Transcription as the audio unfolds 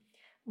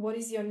what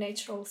is your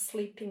natural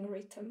sleeping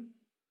rhythm?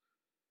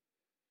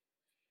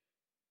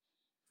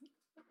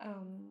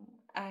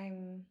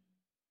 I'm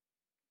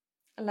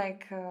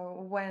like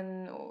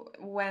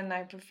when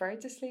I prefer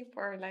to sleep,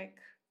 or like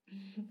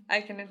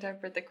I can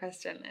interpret the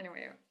question any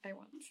way I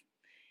want.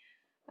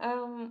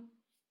 Um,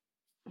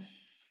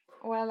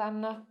 well, I'm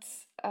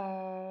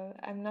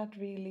not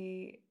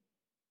really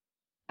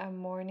a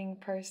morning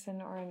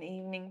person or an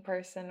evening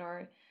person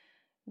or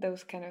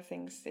those kind of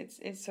things.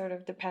 It sort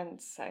of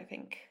depends, I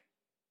think.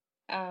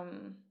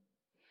 Um,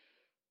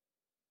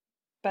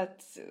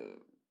 but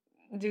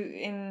do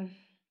in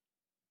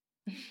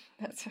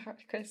that's a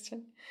hard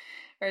question,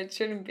 or it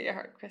shouldn't be a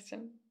hard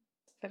question,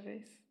 but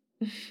it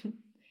is.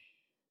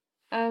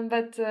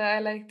 But I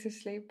like to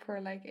sleep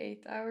for like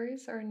 8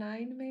 hours or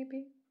 9,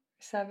 maybe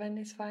 7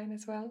 is fine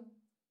as well.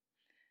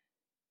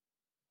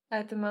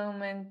 At the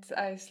moment,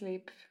 I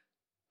sleep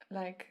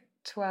like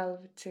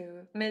 12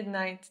 to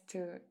midnight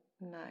to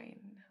 9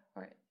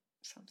 or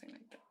something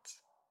like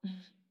that.